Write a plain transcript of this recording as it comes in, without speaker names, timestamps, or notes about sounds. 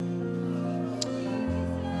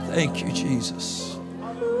Thank you, Jesus.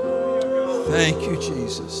 Thank you,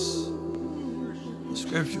 Jesus. The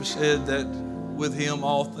scripture said that with him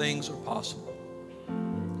all things are possible.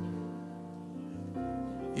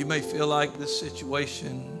 You may feel like this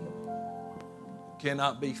situation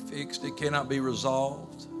cannot be fixed. It cannot be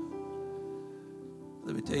resolved.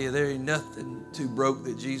 Let me tell you, there ain't nothing too broke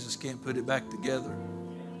that Jesus can't put it back together.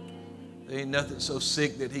 There ain't nothing so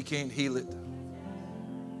sick that he can't heal it.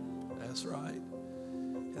 That's right.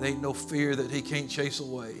 There ain't no fear that he can't chase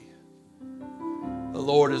away. The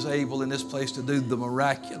Lord is able in this place to do the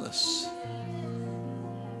miraculous.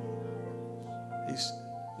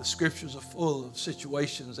 The scriptures are full of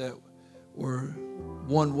situations that were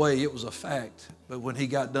one way, it was a fact, but when he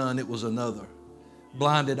got done, it was another.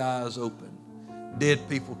 Blinded eyes open, dead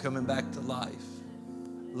people coming back to life,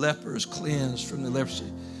 lepers cleansed from the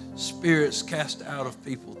leprosy, spirits cast out of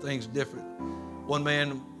people, things different. One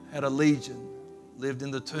man had a legion, lived in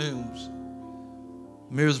the tombs,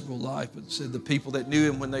 miserable life, but said the people that knew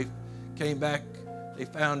him, when they came back, they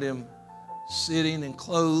found him sitting and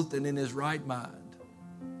clothed and in his right mind.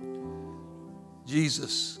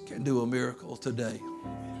 Jesus can do a miracle today.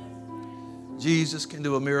 Jesus can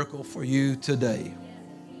do a miracle for you today.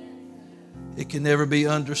 It can never be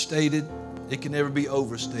understated. It can never be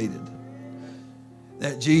overstated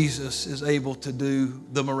that Jesus is able to do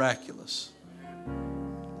the miraculous.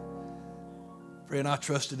 Friend, I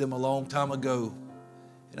trusted him a long time ago,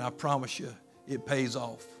 and I promise you, it pays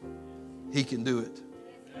off. He can do it.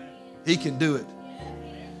 He can do it.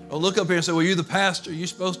 Don't look up here and say, well, you're the pastor. You're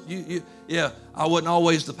supposed to, yeah, I wasn't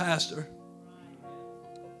always the pastor.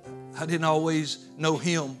 I didn't always know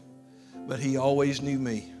him, but he always knew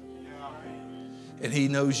me. And he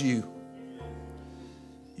knows you.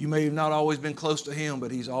 You may have not always been close to him,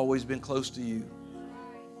 but he's always been close to you.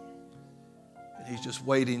 And he's just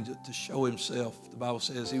waiting to show himself. The Bible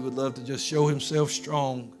says he would love to just show himself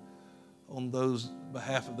strong on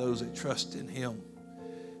behalf of those that trust in him.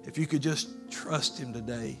 If you could just trust him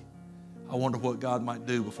today, I wonder what God might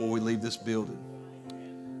do before we leave this building.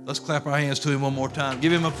 Let's clap our hands to him one more time.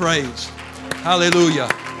 Give him a praise. Hallelujah.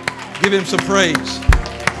 Give him some praise.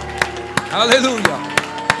 Hallelujah.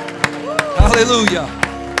 Hallelujah.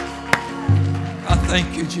 I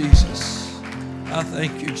thank you, Jesus. I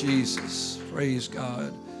thank you, Jesus. Praise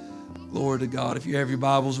God. Glory to God. If you have your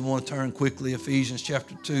Bibles and want to turn quickly, Ephesians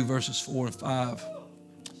chapter 2, verses 4 and 5.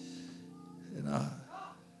 And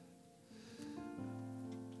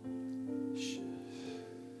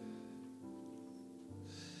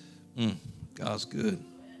God's good.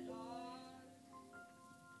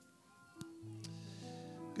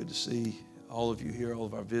 Good to see all of you here, all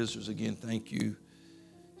of our visitors. Again, thank you.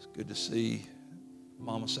 It's good to see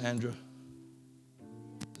Mama Sandra,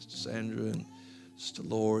 Sister Sandra, and Sister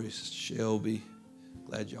Lori, Sister Shelby.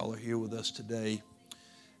 Glad y'all are here with us today.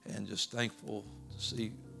 And just thankful to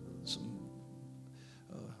see some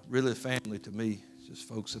really family to me, just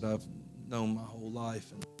folks that I've known my whole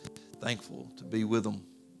life, and thankful to be with them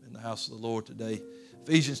in the house of the Lord today.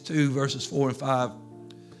 Ephesians 2, verses 4 and 5.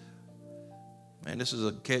 Man, this is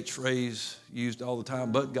a catchphrase used all the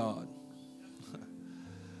time, but God.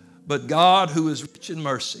 But God, who is rich in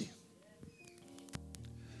mercy,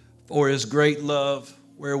 for his great love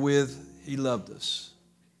wherewith he loved us,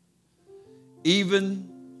 even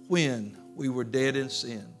when we were dead in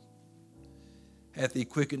sin, hath he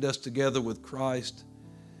quickened us together with Christ,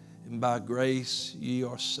 and by grace ye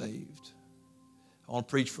are saved. I want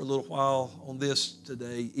to preach for a little while on this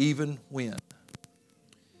today, even when.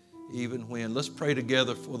 Even when. Let's pray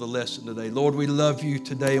together for the lesson today. Lord, we love you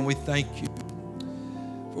today, and we thank you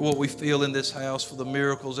for what we feel in this house, for the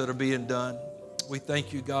miracles that are being done. We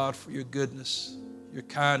thank you, God, for your goodness, your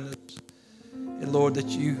kindness, and Lord, that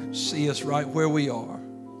you see us right where we are.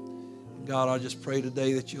 And God, I just pray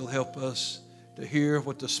today that you'll help us to hear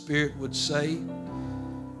what the Spirit would say.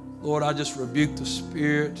 Lord, I just rebuke the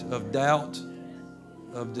spirit of doubt,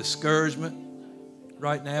 of discouragement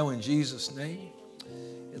right now in Jesus' name.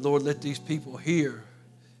 And Lord, let these people hear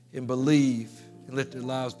and believe, and let their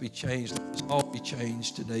lives be changed. Let us all be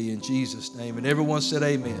changed today in Jesus' name. And everyone said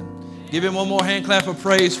amen. Give him one more hand clap of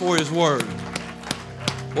praise for his word.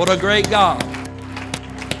 What a great God.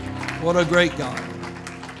 What a great God.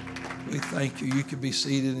 We thank you. You can be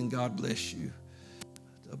seated, and God bless you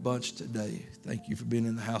a bunch today. Thank you for being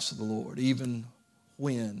in the house of the Lord. Even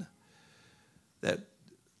when. That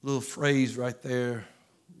little phrase right there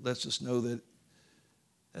lets us know that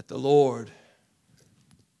the Lord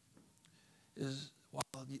is,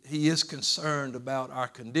 while he is concerned about our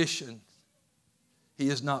condition, he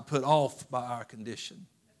is not put off by our condition.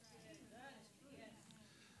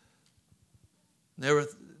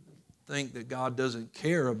 think that God doesn't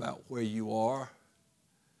care about where you are,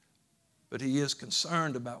 but He is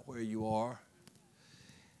concerned about where you are.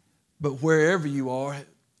 But wherever you are,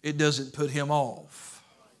 it doesn't put Him off.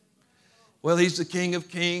 Well, He's the King of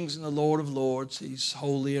kings and the Lord of lords. He's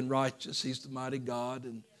holy and righteous. He's the mighty God,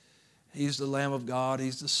 and He's the Lamb of God.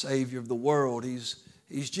 He's the Savior of the world. He's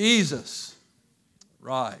Jesus.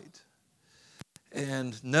 Right.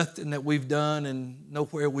 And nothing that we've done and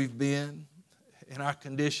nowhere we've been in our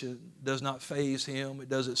condition does not faze Him. It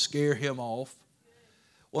doesn't scare Him off.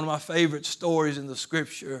 One of my favorite stories in the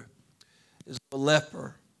Scripture is a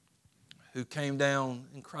leper who came down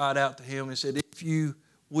and cried out to Him and said, "If you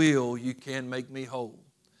will, you can make me whole."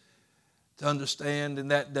 To understand in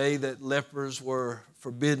that day that lepers were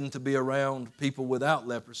forbidden to be around people without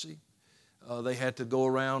leprosy. They had to go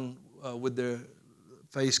around with their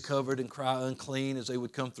face covered and cry unclean as they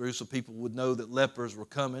would come through, so people would know that lepers were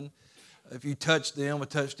coming. If you touched them or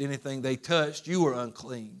touched anything they touched, you were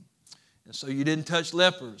unclean. And so you didn't touch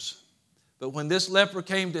lepers. But when this leper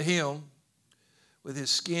came to Him with his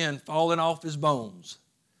skin falling off his bones,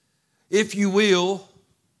 "If you will,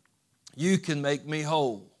 you can make me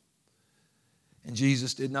whole." And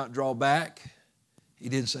Jesus did not draw back. He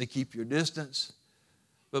didn't say, "Keep your distance."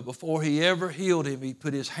 But before He ever healed him, He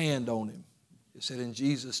put His hand on him. It said, and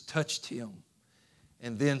Jesus touched him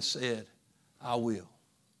and then said, "I will."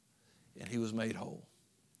 And he was made whole.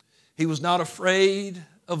 He was not afraid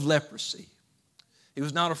of leprosy. He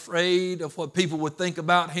was not afraid of what people would think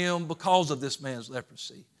about him because of this man's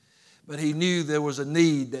leprosy. But he knew there was a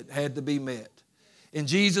need that had to be met. And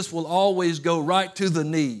Jesus will always go right to the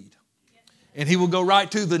need. And He will go right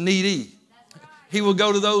to the needy. He will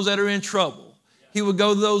go to those that are in trouble. He will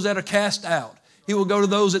go to those that are cast out. He will go to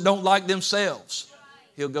those that don't like themselves.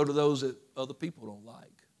 He'll go to those that other people don't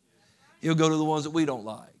like. He'll go to the ones that we don't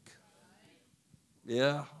like.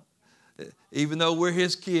 Yeah. Even though we're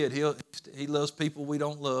His kid, He loves people we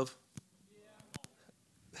don't love.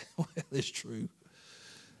 Well, it's true.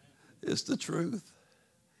 It's the truth.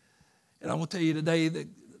 And I'm going to tell you today that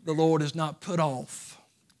the Lord is not put off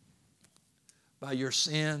by your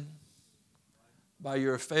sin, by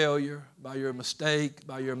your failure, by your mistake,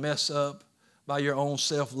 by your mess up, by your own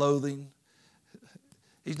self-loathing.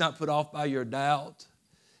 He's not put off by your doubt.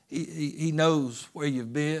 He knows where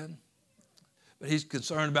you've been, but He's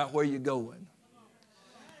concerned about where you're going.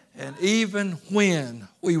 And even when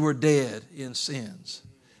we were dead in sins,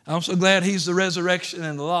 I'm so glad He's the resurrection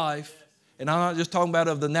and the life. And I'm not just talking about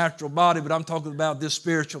of the natural body, but I'm talking about this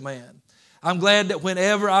spiritual man. I'm glad that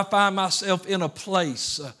whenever I find myself in a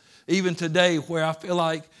place, even today, where I feel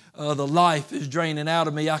like the life is draining out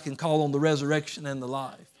of me, I can call on the resurrection and the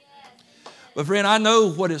life. But friend, I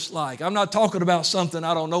know what it's like. I'm not talking about something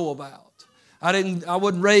I don't know about. I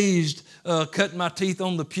wasn't raised cutting my teeth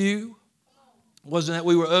on the pew. It wasn't that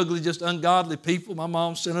we were ugly, just ungodly people. My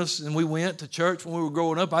mom sent us and we went to church when we were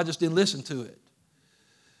growing up. I just didn't listen to it.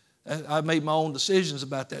 I made my own decisions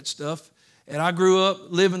about that stuff. And I grew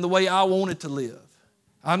up living the way I wanted to live.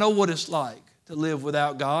 I know what it's like to live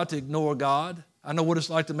without God, to ignore God. I know what it's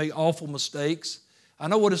like to make awful mistakes. I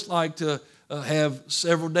know what it's like to have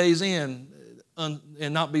several days in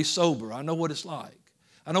and not be sober. I know what it's like.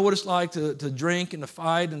 I know what it's like to drink and to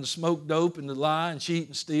fight and to smoke dope and to lie and cheat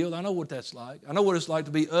and steal. I know what that's like. I know what it's like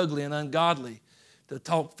to be ugly and ungodly, to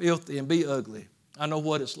talk filthy and be ugly. I know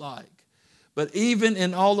what it's like. But even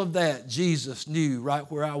in all of that, Jesus knew right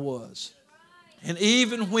where I was. And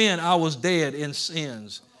even when I was dead in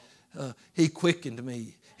sins, He quickened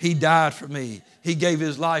me. He died for me. He gave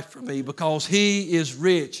His life for me because He is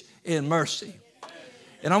rich in mercy.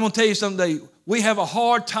 And I'm going to tell you something, we have a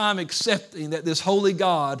hard time accepting that this holy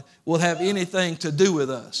God will have anything to do with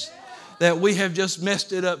us, that we have just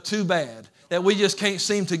messed it up too bad, that we just can't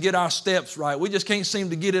seem to get our steps right. We just can't seem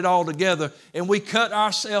to get it all together. And we cut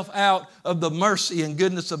ourselves out of the mercy and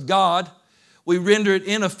goodness of God. We render it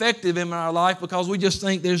ineffective in our life because we just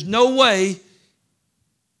think there's no way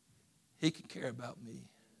He can care about me.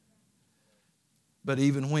 But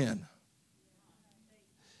even when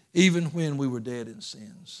we were dead in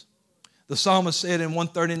sins. The psalmist said in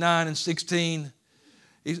 139:16,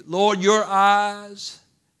 Lord, your eyes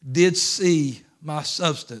did see my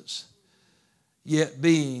substance, yet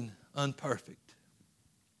being unperfect.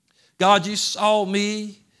 God, you saw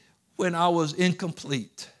me when I was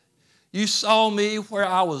incomplete. You saw me where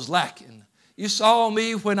I was lacking. You saw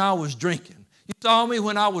me when I was drinking. You saw me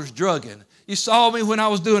when I was drugging. You saw me when I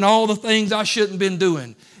was doing all the things I shouldn't have been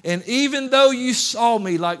doing. And even though you saw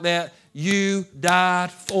me like that, you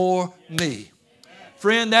died for me.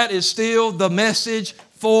 Friend, that is still the message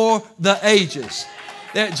for the ages.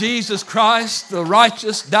 that Jesus Christ, the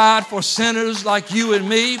righteous, died for sinners like you and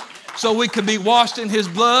me so we could be washed in His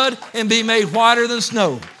blood and be made whiter than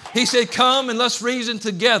snow. He said, come and let's reason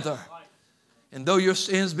together. And though your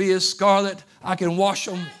sins be as scarlet, I can wash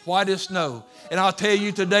them white as snow. And I'll tell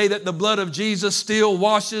you today that the blood of Jesus still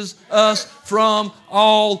washes us from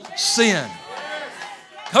all sin.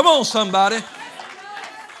 Come on, somebody.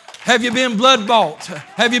 Have you been blood bought?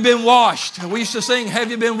 Have you been washed? We used to sing, have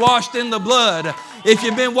you been washed in the blood? If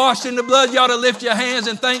you've been washed in the blood, you ought to lift your hands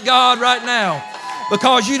and thank God right now.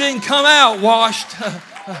 Because you didn't come out washed.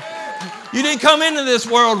 You didn't come into this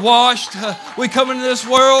world washed. We come into this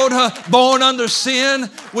world born under sin.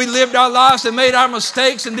 We lived our lives and made our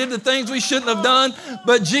mistakes and did the things we shouldn't have done.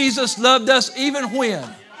 But Jesus loved us even when.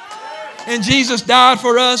 And Jesus died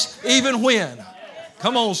for us even when.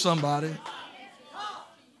 Come on, somebody.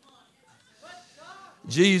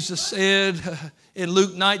 Jesus said in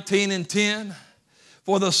Luke 19:10,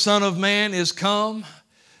 for the Son of Man is come.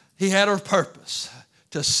 He had a purpose,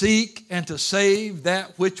 to seek and to save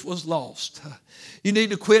that which was lost. You need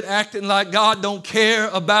to quit acting like God don't care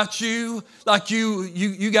about you, like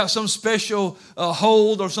you got some special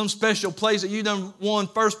hold or some special place that you done won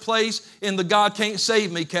first place in the God can't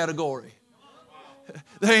save me category.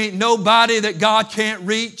 There ain't nobody that God can't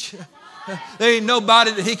reach. There ain't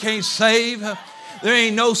nobody that He can't save. There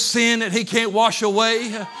ain't no sin that He can't wash away.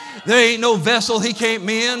 There ain't no vessel He can't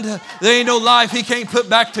mend. There ain't no life He can't put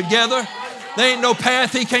back together. There ain't no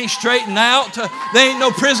path He can't straighten out. There ain't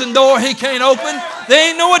no prison door He can't open. There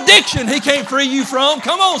ain't no addiction He can't free you from.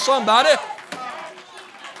 Come on, somebody.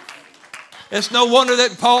 It's no wonder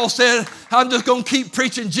that Paul said, I'm just going to keep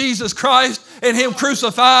preaching Jesus Christ and Him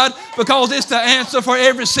crucified because it's the answer for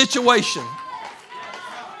every situation.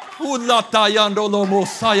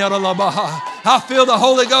 I feel the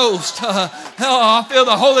Holy Ghost. I feel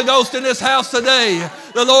the Holy Ghost in this house today.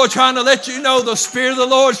 The Lord trying to let you know. The Spirit of the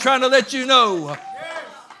Lord is trying to let you know.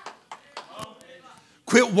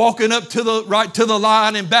 Quit walking up to the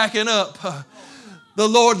line and backing up. The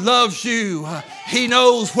Lord loves you. He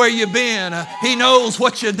knows where you've been. He knows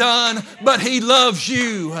what you've done, but He loves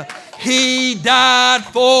you. He died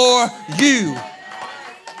for you.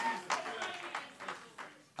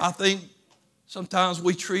 I think sometimes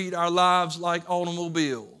we treat our lives like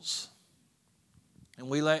automobiles. And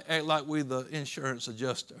we act like we're the insurance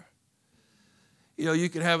adjuster. You know, you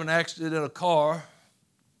could have an accident in a car,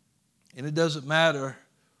 and it doesn't matter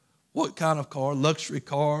what kind of car, luxury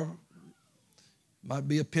car, might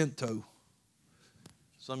be a Pinto.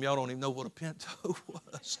 Some of y'all don't even know what a Pinto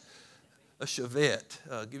was. A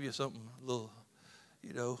Chevette. Give you something, a little,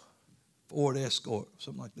 Ford Escort,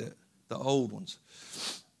 something like that. The old ones.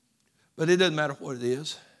 But it doesn't matter what it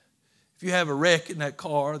is. If you have a wreck in that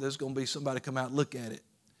car, there's going to be somebody come out and look at it.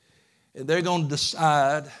 And they're going to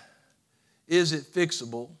decide, is it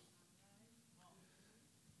fixable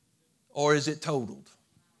or is it totaled?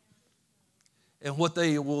 And what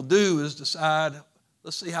they will do is decide,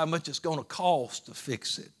 let's see how much it's going to cost to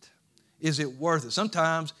fix it. Is it worth it?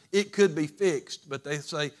 Sometimes it could be fixed, but they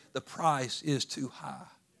say the price is too high.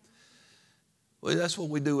 Well, that's what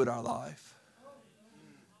we do with our life.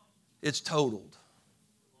 It's totaled.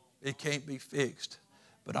 It can't be fixed.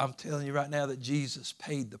 But I'm telling you right now that Jesus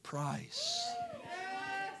paid the price.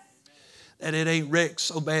 That it ain't wrecked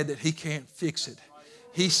so bad that He can't fix it.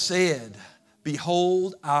 He said,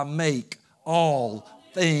 behold, I make all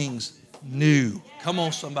things new. Come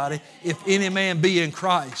on, somebody. If any man be in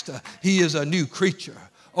Christ, he is a new creature.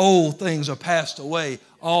 Old things are passed away.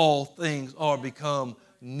 All things are become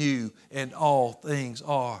new. And all things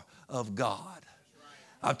are of God.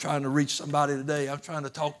 I'm trying to reach somebody today. I'm trying to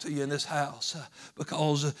talk to you in this house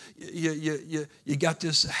because you got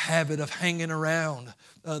this habit of hanging around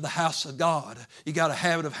the house of God. You got a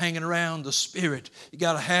habit of hanging around the Spirit. You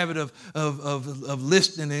got a habit of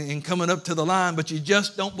listening and coming up to the line, but you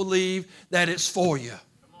just don't believe that it's for you.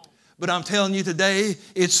 But I'm telling you today,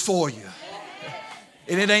 it's for you.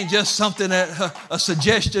 And it ain't just something that a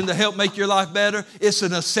suggestion to help make your life better. It's a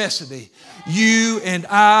necessity. You and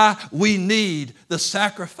I, we need the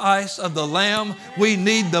sacrifice of the Lamb. We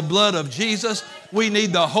need the blood of Jesus. We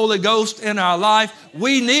need the Holy Ghost in our life.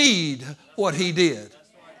 We need what He did.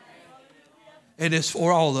 And it's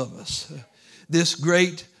for all of us. This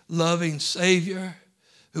great loving Savior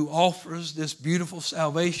who offers this beautiful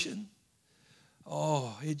salvation.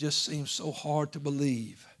 Oh, it just seems so hard to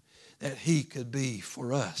believe that He could be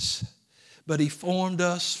for us. But He formed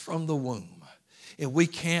us from the womb, and we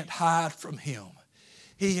can't hide from Him.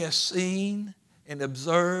 He has seen and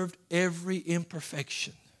observed every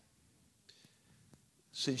imperfection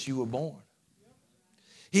since you were born.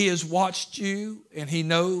 He has watched you, and He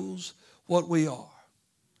knows what we are.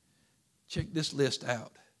 Check this list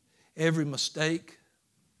out. Every mistake,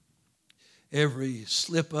 every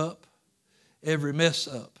slip up, every mess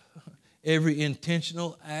up, every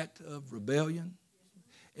intentional act of rebellion,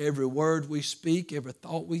 every word we speak, every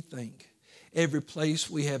thought we think, every place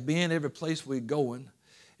we have been, every place we're going,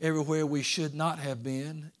 everywhere we should not have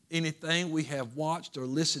been, anything we have watched or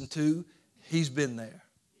listened to, He's been there.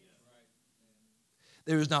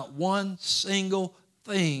 There is not one single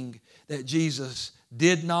thing that Jesus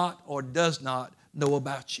did not or does not know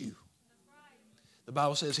about you. The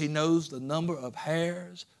Bible says He knows the number of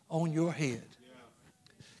hairs on your head.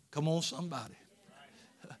 Come on, somebody.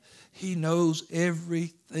 He knows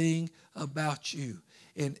everything about you.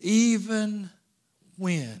 And even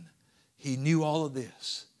when He knew all of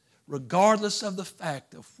this, regardless of the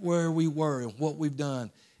fact of where we were and what we've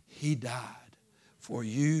done, He died for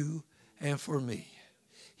you and for me.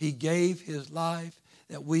 He gave His life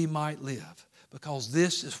that we might live, because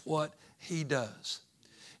this is what He does.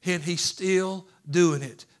 And He's still doing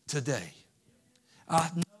it today. I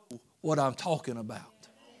know what I'm talking about.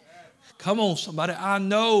 Come on, somebody. I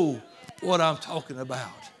know what I'm talking about.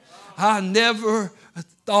 I never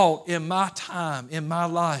thought in my time, in my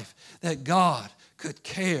life, that God could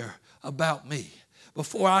care about me.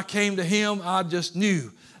 Before I came to Him, I just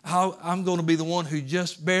knew how I'm going to be the one who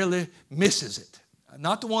just barely misses it.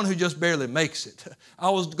 Not the one who just barely makes it. I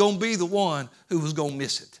was going to be the one who was going to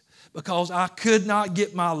miss it, because I could not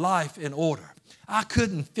get my life in order. I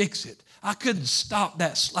couldn't fix it. I couldn't stop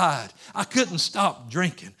that slide. I couldn't stop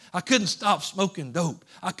drinking. I couldn't stop smoking dope.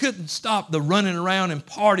 I couldn't stop the running around and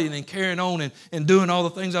partying and carrying on and doing all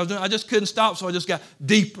the things I was doing. I just couldn't stop, so I just got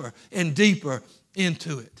deeper and deeper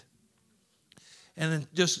into it. And then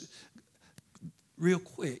just real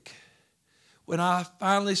quick, when I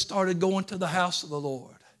finally started going to the house of the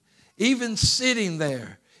Lord, even sitting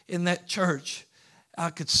there in that church,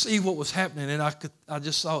 I could see what was happening, and I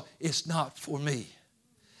just saw it's not for me.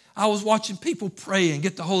 I was watching people pray and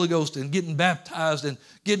get the Holy Ghost and getting baptized and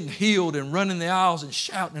getting healed and running the aisles and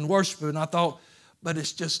shouting and worshiping, and I thought, but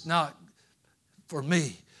it's just not for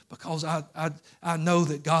me, because I know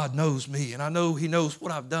that God knows me, and I know He knows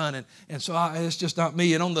what I've done, and so it's just not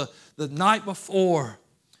me. And on the night before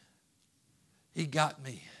He got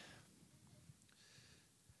me,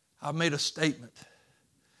 I made a statement.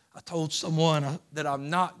 I told someone that I'm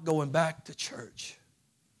not going back to church.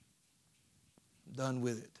 I'm done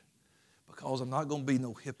with it, because I'm not going to be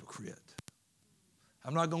no hypocrite.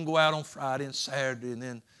 I'm not going to go out on Friday and Saturday and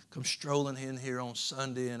then come strolling in here on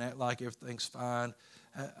Sunday and act like everything's fine.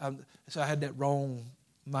 So I had that wrong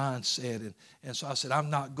mindset, and so I said, I'm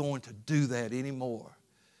not going to do that anymore.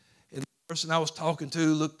 And the person I was talking to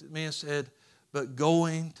looked at me and said, but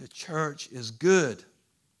going to church is good,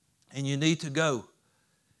 and you need to go.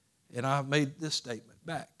 And I made this statement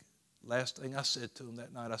back. Last thing I said to him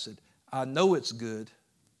that night, I said, I know it's good.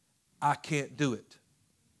 I can't do it.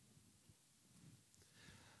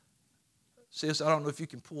 Sis, I don't know if you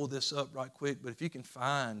can pull this up right quick, but if you can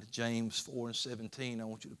find James 4:17, I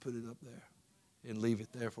want you to put it up there and leave it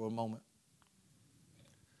there for a moment.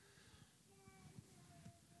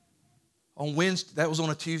 On Wednesday, that was on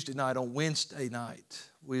a Tuesday night. On Wednesday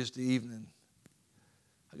evening,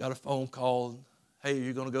 I got a phone call. Hey, are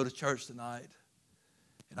you going to go to church tonight?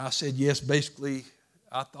 And I said yes. Basically,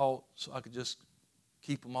 I thought so I could just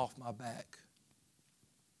keep them off my back.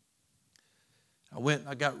 I went and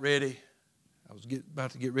I got ready. I was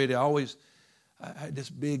about to get ready. I had this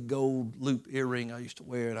big gold loop earring I used to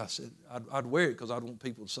wear, and I said I'd wear it because I'd want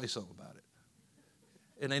people to say something about it.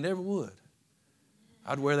 And they never would.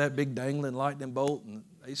 I'd wear that big dangling lightning bolt, and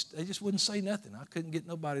they just wouldn't say nothing. I couldn't get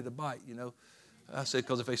nobody to bite, you know. I said,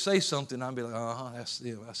 because if they say something, I'd be like, that's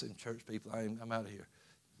them. I said, church people, I'm out of here.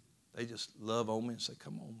 They just love on me and say,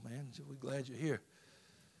 come on, man, we're glad you're here.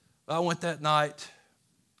 But I went that night,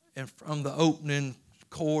 and from the opening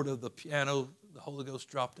chord of the piano, the Holy Ghost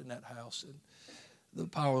dropped in that house, and the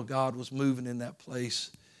power of God was moving in that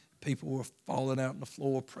place. People were falling out on the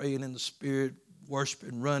floor, praying in the Spirit,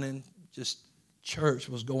 worshiping, running. Just church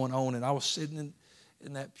was going on, and I was sitting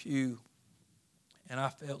in that pew, and I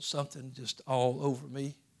felt something just all over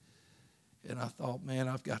me. And I thought, man,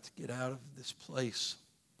 I've got to get out of this place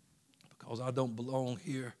because I don't belong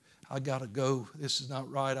here. I got to go. This is not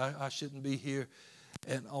right. I shouldn't be here.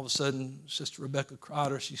 And all of a sudden, Sister Rebecca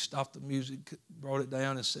Crider, she stopped the music, brought it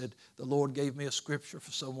down and said, the Lord gave me a scripture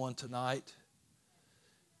for someone tonight.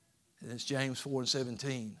 And it's James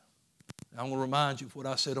 4:17. I'm going to remind you of what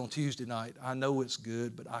I said on Tuesday night. I know it's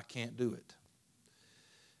good, but I can't do it.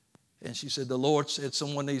 And she said, the Lord said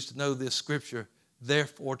someone needs to know this scripture.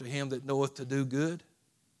 Therefore, to him that knoweth to do good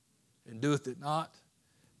and doeth it not,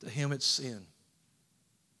 to him it's sin.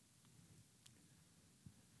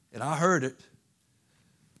 And I heard it,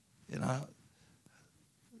 and I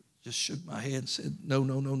just shook my head and said, no,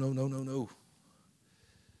 no, no, no, no, no, no.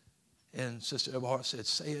 And Sister Everhart said,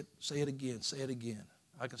 say it again, say it again.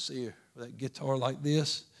 I can see her with that guitar like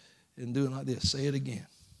this and doing like this. Say it again.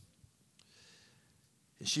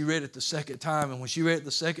 And she read it the second time, and when she read it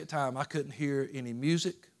the second time, I couldn't hear any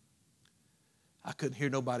music. I couldn't hear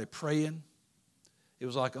nobody praying. It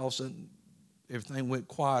was like all of a sudden everything went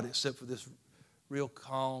quiet except for this real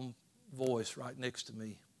calm voice right next to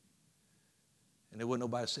me. And there wasn't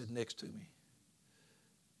nobody sitting next to me.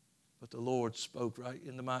 But the Lord spoke right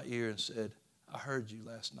into my ear and said, I heard you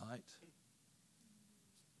last night.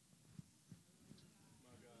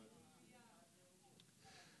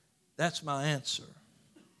 That's my answer.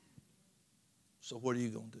 So what are you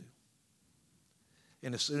going to do?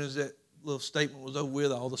 And as soon as that little statement was over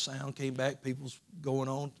with, all the sound came back, people's going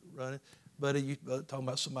on, running. Buddy, you talking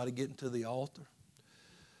about somebody getting to the altar.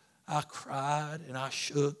 I cried and I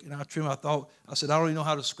shook and I trembled. I said, I don't even know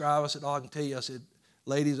how to describe. I said, all I can tell you, I said,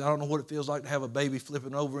 ladies, I don't know what it feels like to have a baby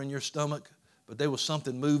flipping over in your stomach, but there was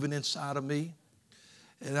something moving inside of me.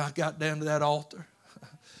 And I got down to that altar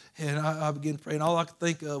and I began to pray. And all I could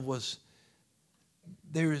think of was,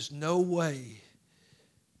 there is no way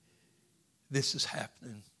this is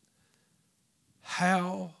happening.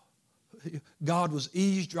 How God was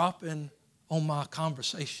eavesdropping on my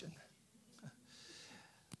conversation.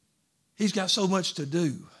 He's got so much to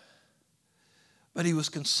do, but he was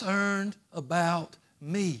concerned about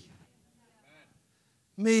me.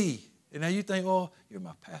 Me. And now you think, oh, you're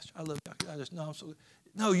my pastor. I love you. I just know I'm so good.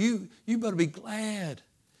 No, you better be glad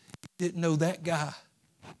you didn't know that guy.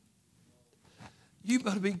 You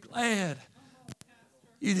better be glad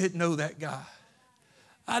you didn't know that guy.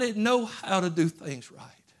 I didn't know how to do things right.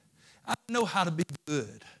 I didn't know how to be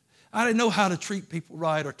good. I didn't know how to treat people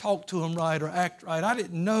right or talk to them right or act right. I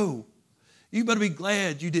didn't know. You better be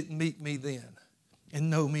glad you didn't meet me then and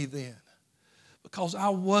know me then, because I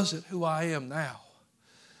wasn't who I am now.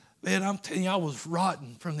 Man, I'm telling you, I was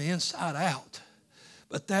rotten from the inside out.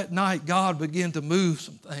 But that night, God began to move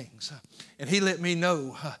some things. And he let me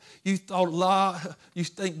know, you thought a lot, you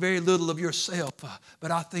think very little of yourself,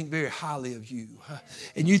 but I think very highly of you.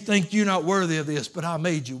 And you think you're not worthy of this, but I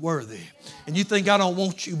made you worthy. And you think I don't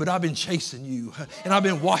want you, but I've been chasing you. And I've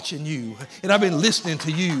been watching you. And I've been listening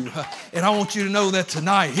to you. And I want you to know that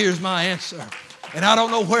tonight, here's my answer. And I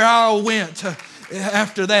don't know where I went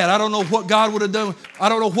after that. I don't know what God would have done. I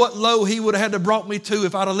don't know what low he would have had to brought me to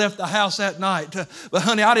if I'd have left the house that night. But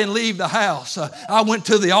honey, I didn't leave the house. I went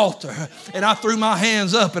to the altar and I threw my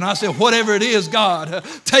hands up and I said, whatever it is, God,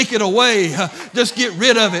 take it away. Just get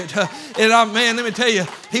rid of it. And man, let me tell you,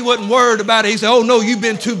 he wasn't worried about it. He said, oh no, you've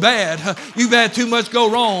been too bad. You've had too much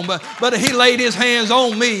go wrong. But he laid his hands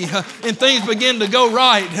on me and things began to go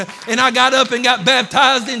right. And I got up and got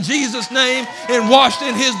baptized in Jesus' name and washed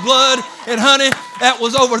in his blood. And honey, that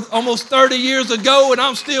was over almost 30 years ago, and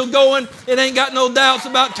I'm still going. It ain't got no doubts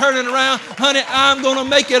about turning around. Honey, I'm going to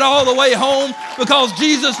make it all the way home because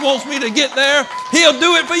Jesus wants me to get there. He'll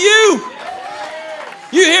do it for you.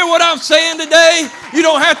 You hear what I'm saying today? You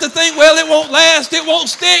don't have to think, well, it won't last, it won't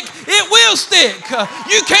stick. It will stick.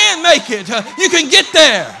 You can make it. You can get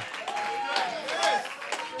there.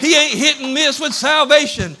 He ain't hit and miss with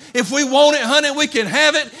salvation. If we want it, honey, we can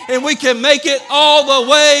have it and we can make it all the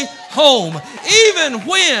way home. Even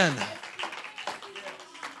when.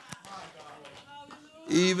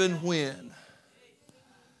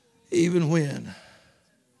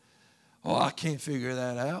 Oh, I can't figure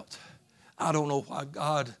that out. I don't know why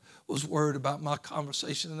God was worried about my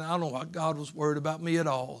conversation, and I don't know why God was worried about me at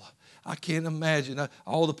all. I can't imagine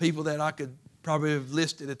all the people that I could probably have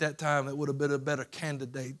listed at that time that would have been a better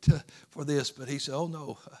candidate for this. But he said, oh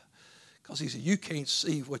no, because he said, you can't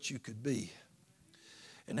see what you could be.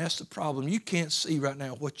 And that's the problem. You can't see right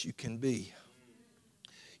now what you can be.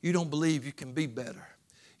 You don't believe you can be better.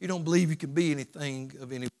 You don't believe you can be anything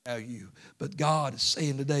of any value. But God is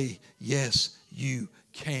saying today, yes, you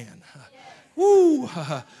can. Woo!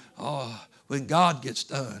 Oh, when God gets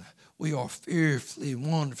done, we are fearfully and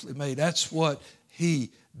wonderfully made. That's what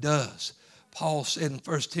he does. Paul said in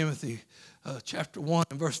 1 Timothy chapter 1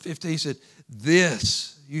 and verse 15, he said,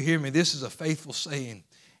 this, you hear me, this is a faithful saying,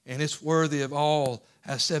 and it's worthy of all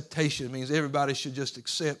acceptation. It means everybody should just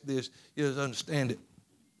accept this. You just understand it.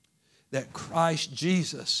 That Christ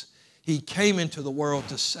Jesus, he came into the world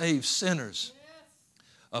to save sinners,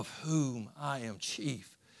 of whom I am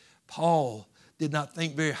chief. Paul did not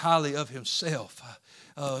think very highly of himself.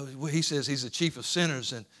 He says he's the chief of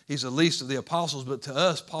sinners and he's the least of the apostles. But to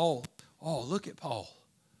us, Paul, oh, look at Paul.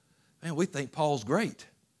 Man, we think Paul's great.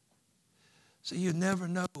 See, you never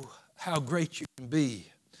know how great you can be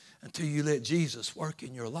until you let Jesus work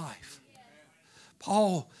in your life.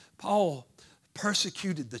 Paul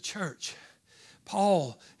persecuted the church.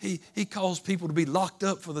 Paul, he caused people to be locked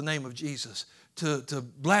up for the name of Jesus, to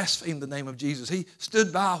blaspheme the name of Jesus. He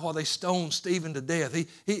stood by while they stoned Stephen to death.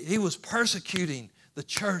 He was persecuting the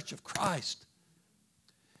church of Christ.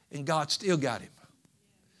 And God still got him.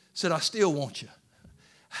 Said, I still want you.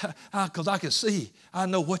 Because I can see, I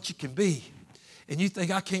know what you can be. And you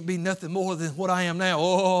think I can't be nothing more than what I am now.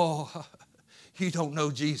 Oh, you don't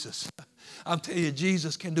know Jesus. I'm telling you,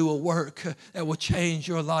 Jesus can do a work that will change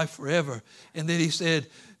your life forever. And then he said,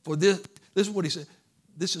 for this is what he said.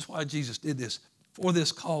 This is why Jesus did this. For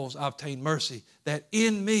this cause I obtained mercy, that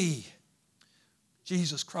in me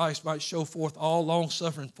Jesus Christ might show forth all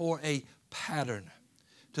long-suffering for a pattern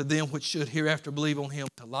to them which should hereafter believe on him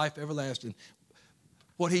to life everlasting.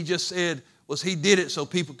 What he just said was he did it so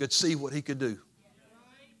people could see what he could do.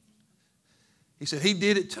 He said he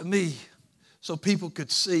did it to me so people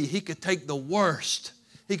could see. He could take the worst.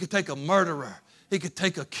 He could take a murderer. He could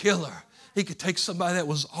take a killer. He could take somebody that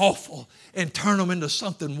was awful and turn them into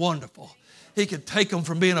something wonderful. He could take them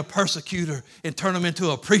from being a persecutor and turn them into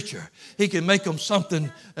a preacher. He could make them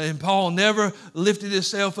something. And Paul never lifted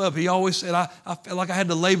himself up. He always said, I felt like I had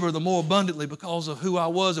to labor the more abundantly because of who I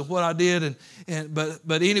was and what I did.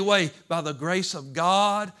 But anyway, by the grace of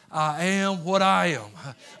God, I am what I am.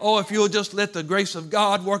 Oh, if you'll just let the grace of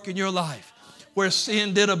God work in your life. Where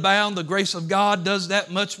sin did abound, the grace of God does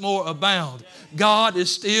that much more abound. God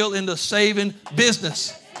is still in the saving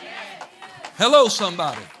business. Hello,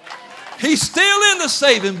 somebody. He's still in the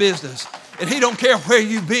saving business. And he don't care where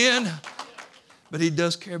you've been, but he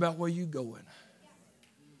does care about where you're going.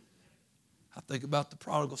 I think about the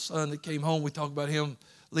prodigal son that came home. We talk about him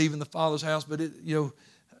leaving the father's house, but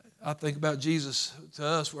I think about Jesus. To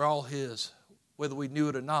us, we're all his, whether we knew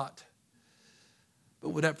it or not. But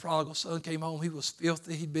when that prodigal son came home, he was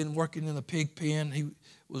filthy. He'd been working in a pig pen. He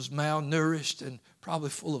was malnourished and probably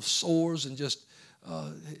full of sores and just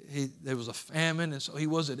there was a famine, and so he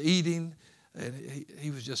wasn't eating, and he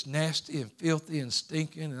was just nasty and filthy and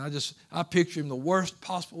stinking. And I picture him the worst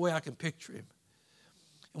possible way I can picture him.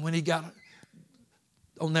 And when he got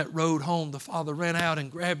on that road home, the father ran out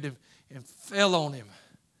and grabbed him and fell on him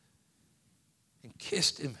and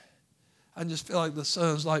kissed him. I just feel like the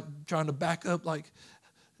son's like trying to back up, like,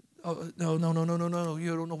 oh, no,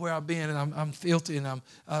 you don't know where I've been, and I'm filthy, and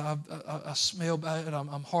I smell bad, and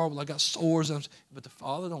I'm horrible, I got sores, but the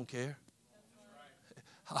father don't care.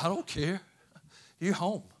 I don't care. You're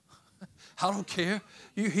home. I don't care.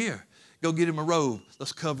 You're here. Go get him a robe.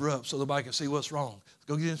 Let's cover up so nobody can see what's wrong.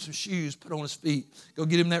 Go get him some shoes, put on his feet. Go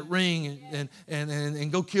get him that ring,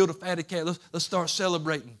 and go kill the fatted cat. Let's start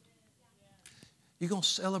celebrating. You're going to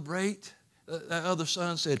celebrate? That other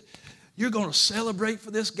son said, you're going to celebrate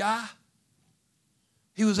for this guy?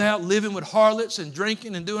 He was out living with harlots and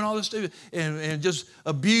drinking and doing all this stuff and just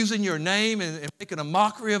abusing your name and making a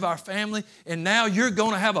mockery of our family. And now you're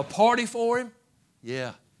going to have a party for him?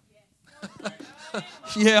 Yeah.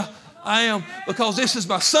 Yeah, I am, because this is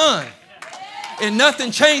my son. And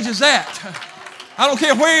nothing changes that. I don't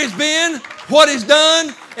care where he's been, what he's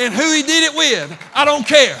done, and who he did it with. I don't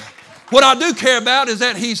care. What I do care about is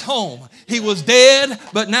that he's home. He was dead,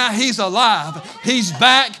 but now he's alive. He's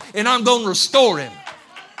back, and I'm going to restore him.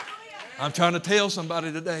 I'm trying to tell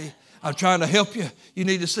somebody today. I'm trying to help you. You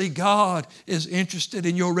need to see God is interested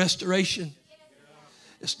in your restoration.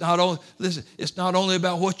 It's not only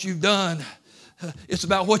about what you've done. It's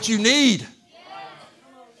about what you need.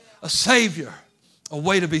 A Savior, a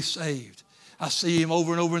way to be saved. I see him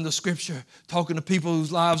over and over in the Scripture talking to people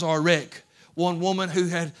whose lives are a wreck. One woman who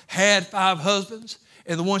had 5 husbands,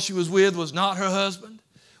 and the one she was with was not her husband.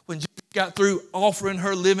 When Jesus got through offering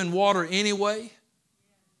her living water anyway,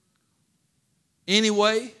 it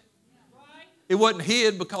wasn't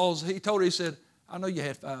hid, because he told her, he said, I know you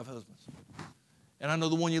had 5 husbands, and I know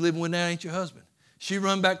the one you're living with now ain't your husband. She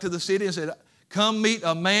run back to the city and said, come meet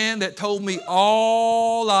a man that told me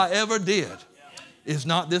all I ever did. Is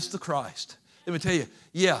not this the Christ? Let me tell you,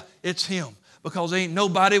 yeah, it's him. Because ain't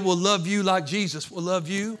nobody will love you like Jesus will love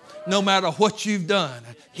you, no matter what you've done.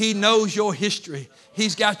 He knows your history.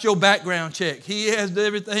 He's got your background check. He has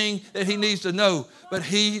everything that he needs to know. But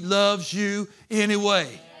he loves you anyway.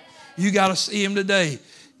 You got to see him today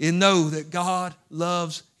and know that God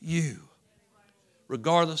loves you.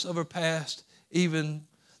 Regardless of her past, even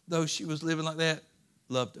though she was living like that,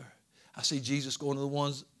 loved her. I see Jesus going to the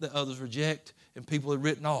ones that others reject and people had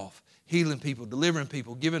written off, healing people, delivering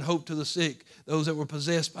people, giving hope to the sick, those that were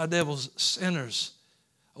possessed by devils, sinners.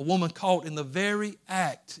 A woman caught in the very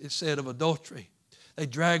act, it said, of adultery. They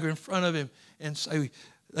drag her in front of him and say,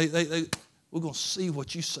 we're going to see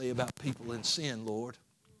what you say about people in sin, Lord.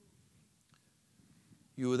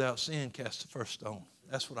 You without sin cast the first stone.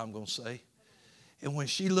 That's what I'm going to say. And when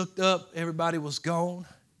she looked up, everybody was gone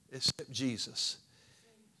except Jesus.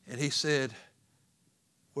 And he said,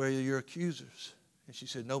 where are your accusers? And she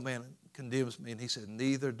said, no man condemns me. And he said,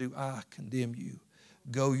 neither do I condemn you.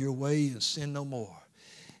 Go your way and sin no more.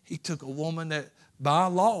 He took a woman that by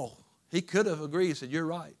law, he could have agreed. He said, you're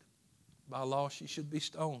right. By law, she should be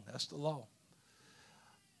stoned. That's the law.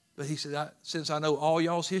 But he said, since I know all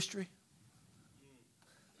y'all's history,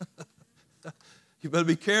 you better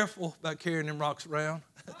be careful about carrying them rocks around.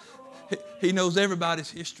 He knows everybody's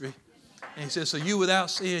history. And he says, so you without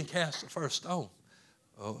sin cast the first stone.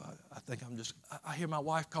 Oh, I think I hear my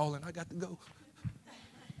wife calling. I got to go.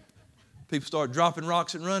 People start dropping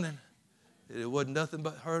rocks and running. It wasn't nothing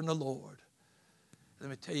but her and the Lord. Let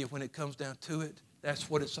me tell you, when it comes down to it, that's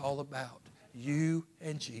what it's all about. You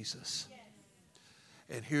and Jesus.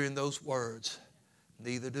 And hearing those words,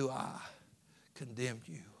 neither do I condemn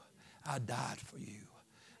you. I died for you.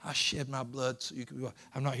 I shed my blood so you can be.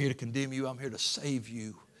 I'm not here to condemn you. I'm here to save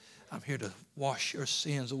you. I'm here to wash your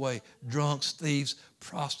sins away. Drunks, thieves,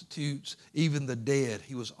 prostitutes, even the dead.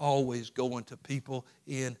 He was always going to people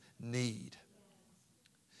in need.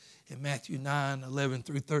 In Matthew 9:11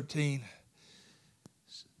 through 13,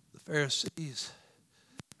 the Pharisees,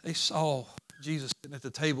 they saw Jesus sitting at the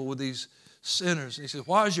table with these sinners. And he said,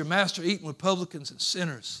 why is your master eating with publicans and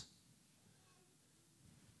sinners?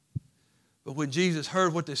 But when Jesus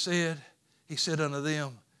heard what they said, he said unto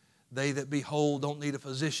them, they that be whole don't need a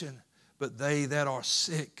physician, but they that are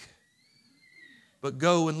sick. But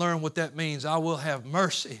go and learn what that means. I will have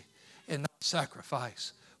mercy and not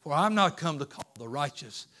sacrifice. For I'm not come to call the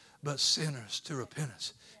righteous, but sinners to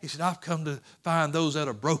repentance. He said, I've come to find those that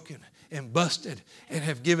are broken and busted and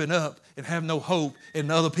have given up and have no hope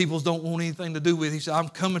and other peoples don't want anything to do with. He said, I'm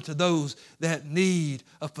coming to those that need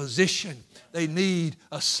a physician. They need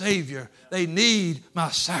a Savior. They need my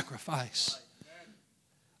sacrifice.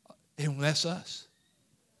 And that's us.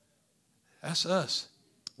 That's us.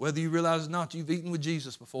 Whether you realize it or not, you've eaten with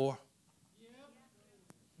Jesus before.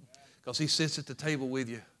 Because he sits at the table with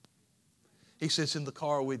you. He sits in the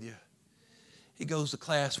car with you. He goes to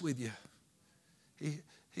class with you.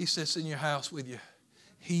 He sits in your house with you.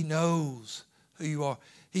 He knows who you are.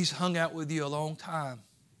 He's hung out with you a long time.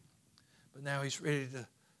 But now he's ready to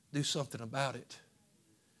do something about it.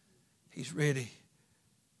 He's ready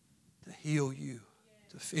to heal you,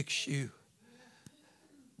 to fix you.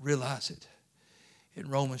 Realize it. In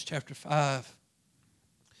Romans chapter 5,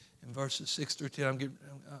 in verses 6 through 10, I'm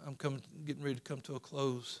getting ready to come to a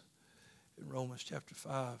close. In Romans chapter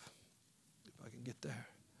 5, if I can get there.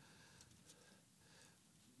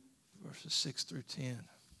 Verses 6 through 10. It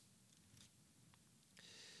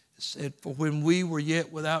said, for when we were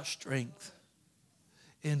yet without strength,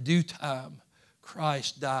 in due time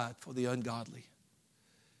Christ died for the ungodly.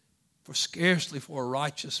 For scarcely for a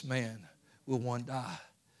righteous man will one die.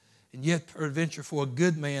 And yet peradventure for a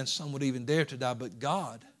good man some would even dare to die. But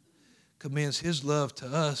God commends his love to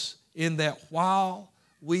us in that while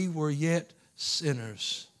we were yet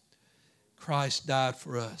sinners, Christ died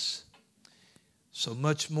for us. So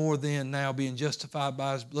much more then, now being justified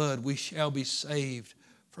by his blood, we shall be saved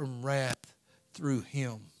from wrath through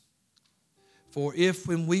him. For if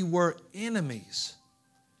when we were enemies,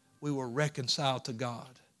 we were reconciled to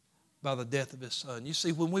God by the death of his son. You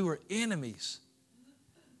see, when we were enemies,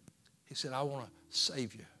 he said, I want to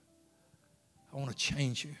save you. I want to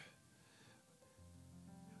change you.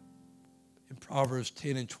 In Proverbs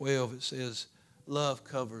 10 and 12, it says, love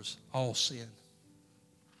covers all sin.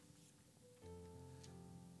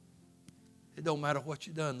 It don't matter what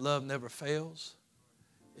you've done. Love never fails.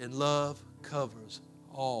 And love covers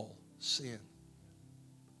all sin.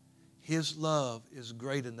 His love is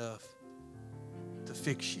great enough to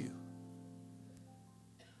fix you.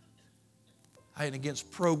 I ain't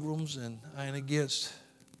against programs and I ain't against,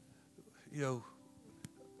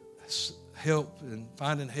 help and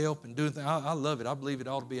finding help and doing things. I love it. I believe it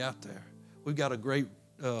ought to be out there. We've got a great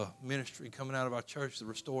ministry coming out of our church, the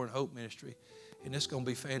Restoring Hope Ministry. And it's going to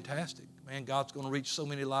be fantastic. Man, God's going to reach so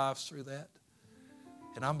many lives through that.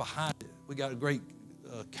 And I'm behind it. We got a great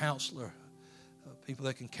counselor, people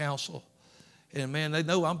that can counsel. And, man, they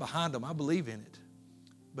know I'm behind them. I believe in it.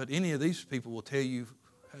 But any of these people will tell you,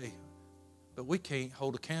 hey, but we can't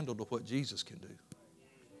hold a candle to what Jesus can do.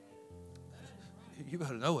 You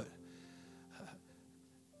better know it.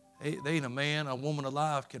 There ain't a man, a woman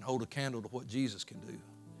alive can hold a candle to what Jesus can do.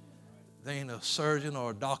 There ain't a surgeon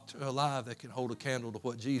or a doctor alive that can hold a candle to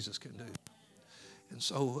what Jesus can do. And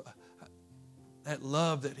so that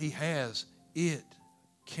love that he has, it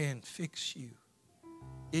can fix you.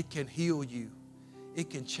 It can heal you.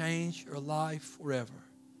 It can change your life forever.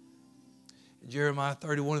 In Jeremiah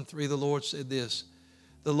 31:3, the Lord said this,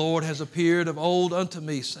 "The Lord has appeared of old unto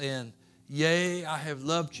me, saying, Yea, I have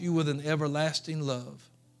loved you with an everlasting love."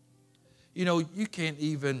 You know, you can't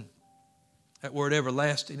even, that word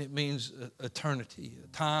everlasting, it means eternity, a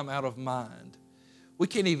time out of mind. We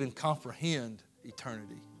can't even comprehend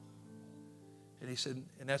eternity. And he said,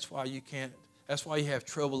 and that's why you have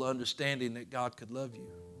trouble understanding that God could love you.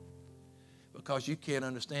 Because you can't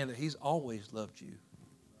understand that he's always loved you.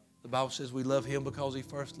 The Bible says we love him because he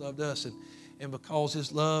first loved us. And because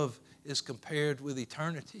his love is compared with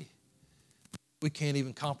eternity, we can't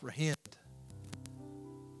even comprehend.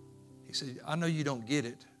 He said, I know you don't get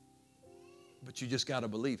it, but you just got to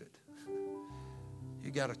believe it.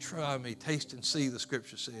 You got to try me. Taste and see, the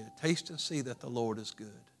scripture said. Taste and see that the Lord is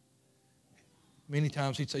good. Many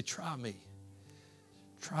times he'd say, try me.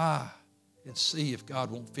 Try and see if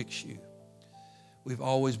God won't fix you. We've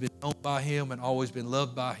always been known by him and always been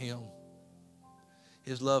loved by him.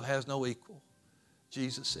 His love has no equal.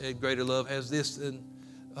 Jesus said, greater love has this than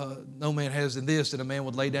no man has than this, that a man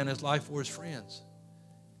would lay down his life for his friends.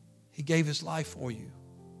 He gave his life for you.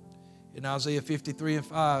 In Isaiah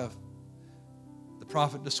 53:5, the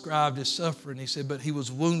prophet described his suffering. He said, but he was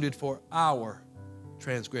wounded for our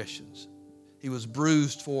transgressions. He was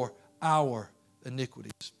bruised for our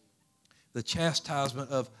iniquities. The chastisement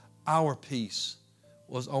of our peace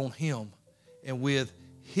was on him, and with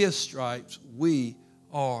his stripes we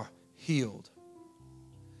are healed.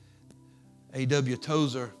 A.W.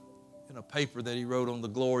 Tozer, in a paper that he wrote on the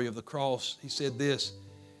glory of the cross, he said this,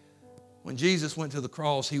 when Jesus went to the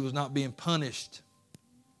cross, he was not being punished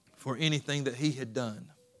for anything that he had done,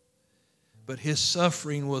 but his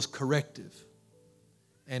suffering was corrective,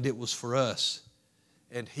 and it was for us,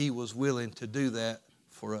 and he was willing to do that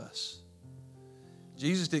for us.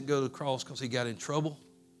 Jesus didn't go to the cross because he got in trouble.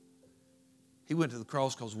 He went to the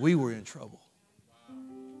cross because we were in trouble.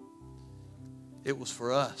 It was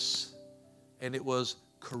for us, and it was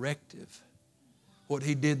corrective. What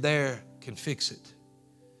he did there can fix it.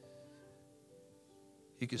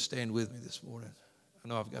 You can stand with me this morning. I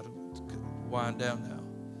know I've got to wind down now.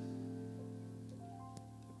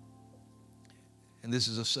 And this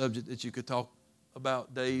is a subject that you could talk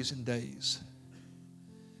about days and days.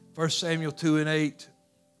 1 Samuel 2:8.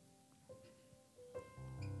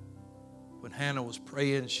 When Hannah was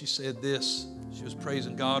praying, she said this. She was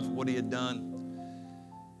praising God for what he had done.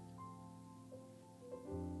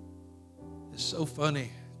 It's so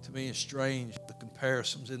funny to me and strange, the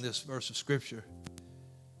comparisons in this verse of Scripture.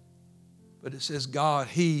 But it says God,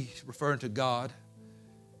 he, referring to God,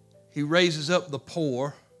 he raises up the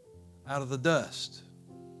poor out of the dust.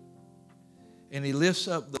 And he lifts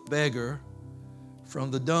up the beggar from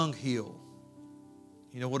the dunghill.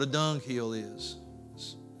 You know what a dunghill is?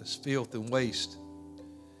 It's filth and waste.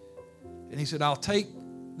 And he said, I'll take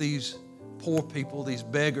these poor people, these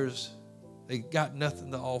beggars. They got nothing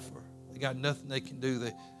to offer. They got nothing they can do.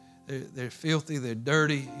 They're filthy. They're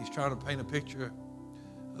dirty. He's trying to paint a picture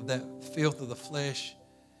of that filth of the flesh.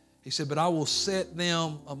 He said, but I will set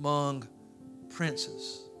them among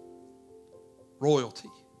princes, royalty.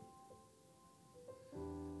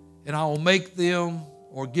 And I will make them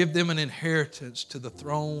or give them an inheritance to the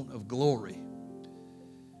throne of glory.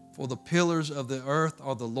 For the pillars of the earth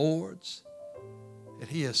are the Lord's, and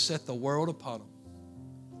he has set the world upon them.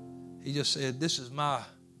 He just said, this is my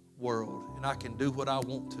world, and I can do what I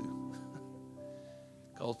want to.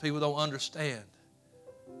 Because people don't understand.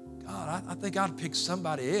 God, I think I'd pick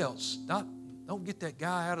somebody else. Don't get that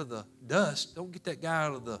guy out of the dust. Don't get that guy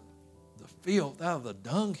out of the filth, out of the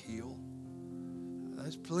dunghill.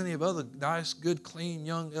 There's plenty of other nice, good, clean,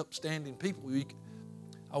 young, upstanding people.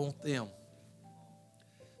 I want them.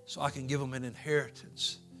 So I can give them an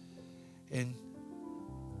inheritance. And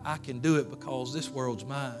I can do it because this world's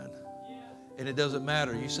mine. And it doesn't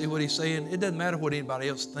matter. You see what he's saying? It doesn't matter what anybody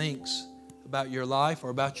else thinks about your life or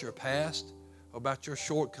about your past or about your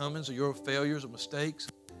shortcomings or your failures or mistakes.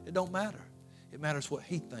 It don't matter. It matters what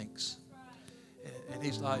he thinks. And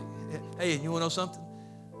he's like, hey, and you want to know something?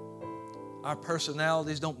 Our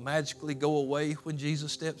personalities don't magically go away when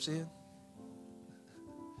Jesus steps in.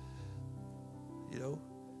 You know,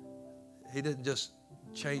 he didn't just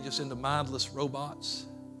change us into mindless robots,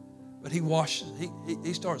 but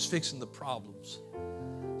he starts fixing the problems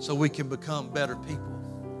so we can become better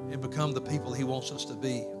people and become the people He wants us to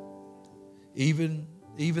be, even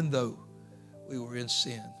though we were in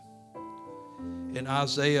sin. In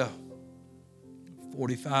Isaiah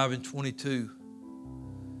 45 and 22,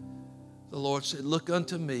 the Lord said, look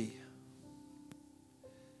unto me.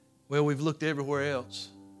 Well, we've looked everywhere else.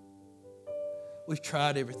 We've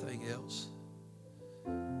tried everything else.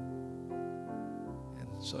 And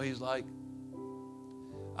so He's like,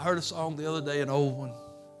 I heard a song the other day, an old one.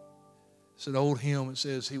 It's an old hymn. It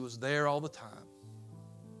says, He was there all the time.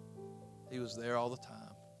 He was there all the time.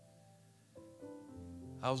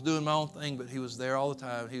 I was doing my own thing, but He was there all the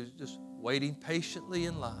time. He was just waiting patiently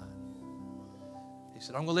in line. He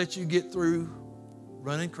said, I'm going to let you get through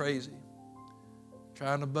running crazy,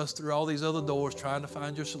 trying to bust through all these other doors, trying to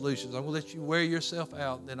find your solutions. I'm going to let you wear yourself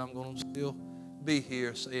out, then I'm going to still be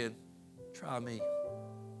here saying, try me.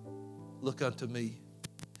 Look unto me.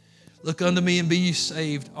 Look unto me and be ye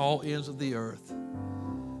saved, all ends of the earth.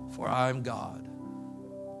 For I am God,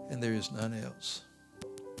 and there is none else.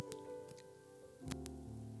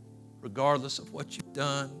 Regardless of what you've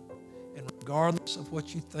done, and regardless of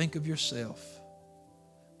what you think of yourself,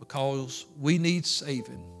 because we need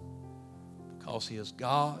saving, because He is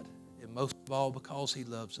God, and most of all because He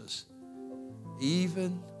loves us,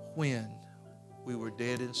 even when we were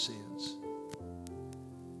dead in sins.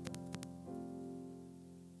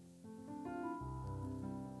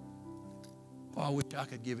 Oh, I wish I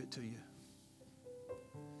could give it to you.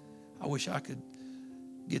 I wish I could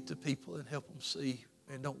get to people and help them see,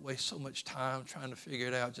 and don't waste so much time trying to figure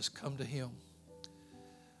it out. Just come to Him.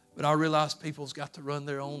 But I realize people's got to run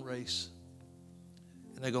their own race,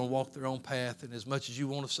 and they're going to walk their own path. And as much as you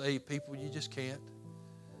want to save people, you just can't.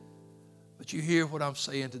 But you hear what I'm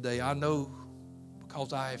saying today. I know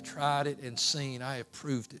because I have tried it and seen, I have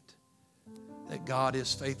proved it, that God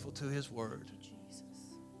is faithful to His word.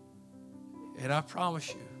 And I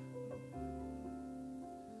promise you,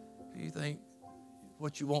 you think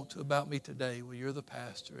what you want to about me today, well, you're the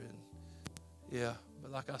pastor. And yeah,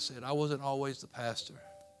 but like I said, I wasn't always the pastor.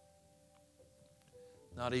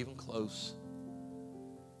 Not even close.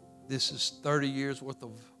 This is 30 years worth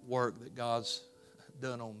of work that God's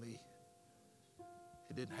done on me.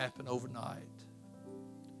 It didn't happen overnight,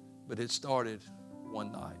 but it started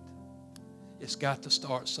one night. It's got to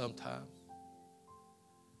start sometime.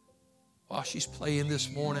 While she's playing this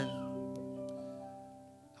morning,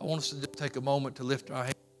 I want us to just take a moment to lift our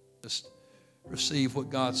hands, just receive what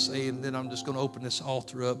God's saying, and then I'm just going to open this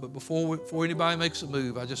altar up. But before anybody makes a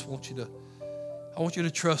move, I want you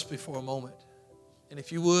to trust me for a moment. And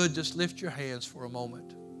if you would, just lift your hands for a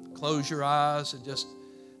moment. Close your eyes and just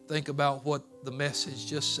think about what the message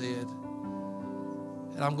just said.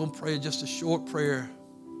 And I'm going to pray just a short prayer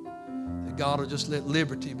that God will just let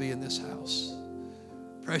liberty be in this house.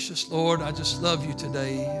 Precious Lord, I just love you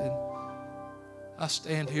today. And I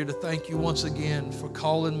stand here to thank you once again for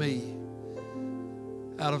calling me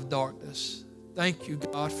out of darkness. Thank you,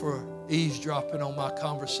 God, for eavesdropping on my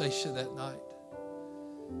conversation that night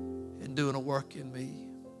and doing a work in me.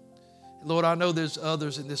 And Lord, I know there's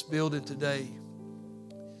others in this building today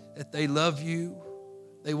that they love you.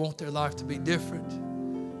 They want their life to be different,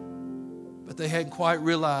 but they hadn't quite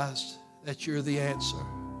realized that you're the answer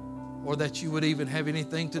or that you would even have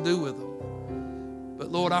anything to do with them. But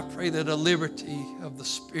Lord, I pray that a liberty of the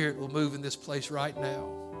Spirit will move in this place right now.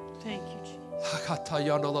 Thank you, Jesus.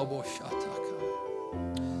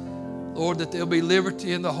 Lord, that there'll be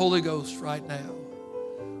liberty in the Holy Ghost right now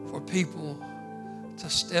for people to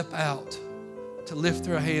step out, to lift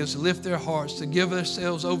their hands, to lift their hearts, to give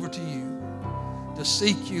themselves over to you, to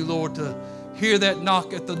seek you, Lord, to hear that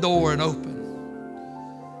knock at the door and open.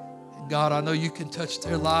 And God, I know you can touch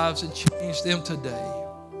their lives and change them today.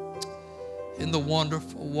 In the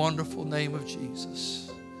wonderful, wonderful name of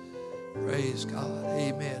Jesus. Praise God.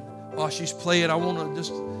 Amen. While she's playing, I want to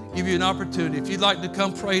just give you an opportunity. If you'd like to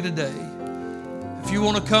come pray today, if you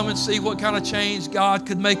want to come and see what kind of change God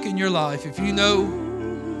could make in your life, if you know,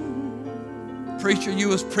 preacher, you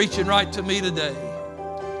was preaching right to me today.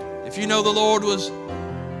 If you know the Lord was,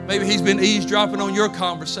 maybe He's been eavesdropping on your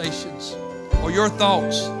conversations or your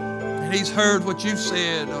thoughts, and He's heard what you've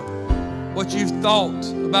said or what you've thought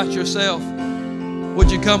about yourself, would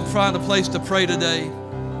you come find a place to pray today?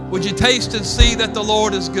 Would you taste and see that the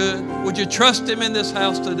Lord is good? Would you trust Him in this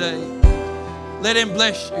house today? Let Him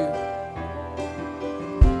bless you.